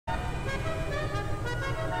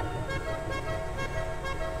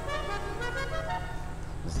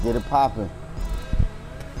get it popping.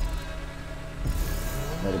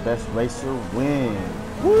 May the best racer win.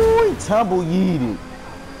 Woo, he tumble yeeted.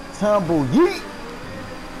 Tumble yeet.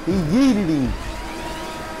 He yeeted him.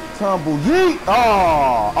 Tumble yeet.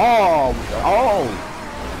 Oh.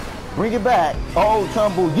 Bring it back. Oh,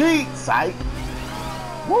 tumble yeet. Sight.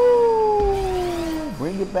 Woo.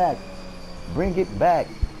 Bring it back. Bring it back.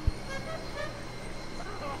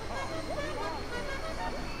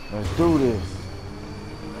 Let's do this.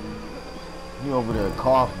 He over there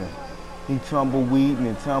coughing. He tumbleweeding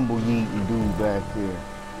and tumble-yeeting dude back there.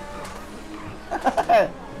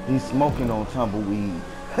 He's smoking on tumbleweed.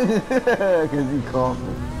 Cause he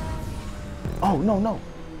coughing. Oh, no.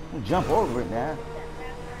 Don't jump over it now.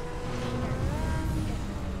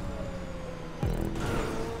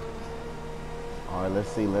 All right,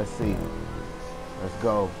 let's see. Let's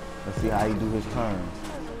go. Let's see how he do his turns.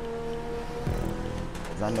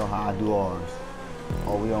 Cause I know how I do ours.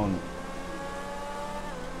 Oh, we on it.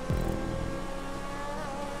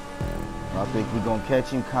 I think we're gonna catch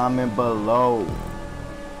him. Comment below.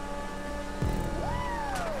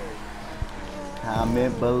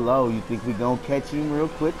 Comment below. You think we're gonna catch him real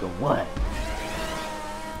quick or what?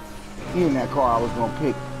 He in that car I was gonna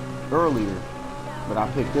pick earlier, but I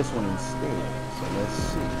picked this one instead. So let's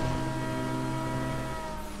see.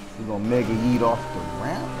 We're gonna mega yeet off the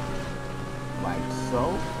ramp. Like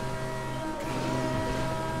so.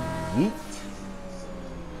 Yeet.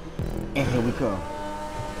 And here we come.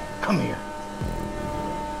 Come here.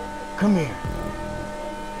 Come here.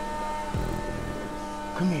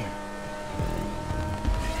 Come here.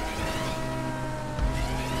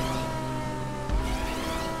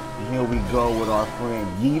 And here we go with our friend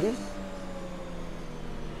Yeetus.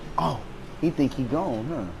 Oh, he think he gone,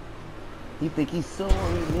 huh? He think he's soaring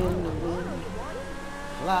in the wind.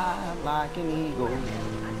 Fly like an eagle.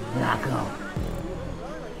 Here I come.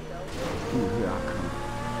 Ooh, here I come.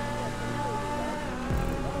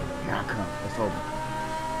 Here I come. Let's open.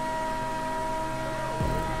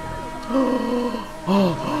 Oh!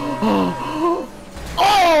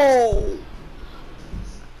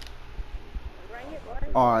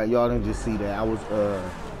 All right, y'all didn't just see that. I was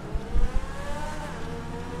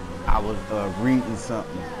reading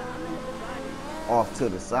something off to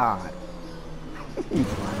the side.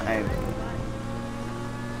 Hey.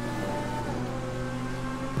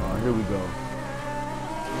 All right, here we go.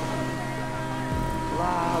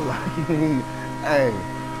 Fly like an eagle. Hey.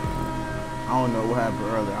 I don't know what happened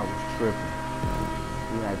earlier. I was tripping.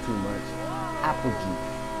 We had too much apple juice.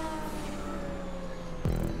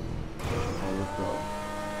 Oh, let's go.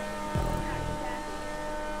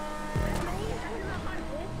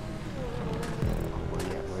 Oh, where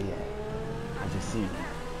you at? I just seen him.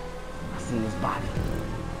 I seen his body.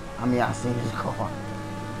 I seen his car.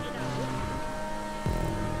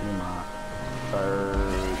 In my third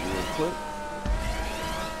real quick.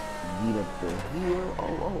 Yeet up the hill,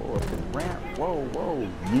 up the ramp, whoa,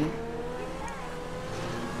 yeet.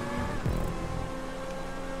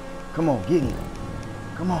 Come on, get him.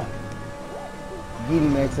 Come on. Get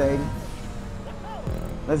him, X80.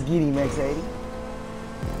 Let's get him, X80.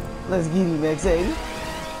 Let's get him, X80.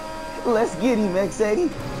 Let's get him, X80.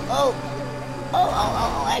 Oh,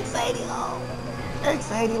 X80,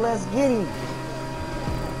 X80, let's get him.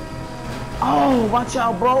 Oh, watch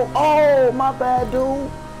out, bro. Oh, my bad, dude.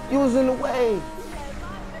 You was in the way.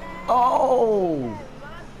 Oh,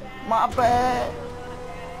 my bad.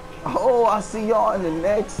 Oh, I'll see y'all in the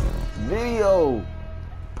next video.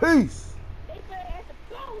 Peace.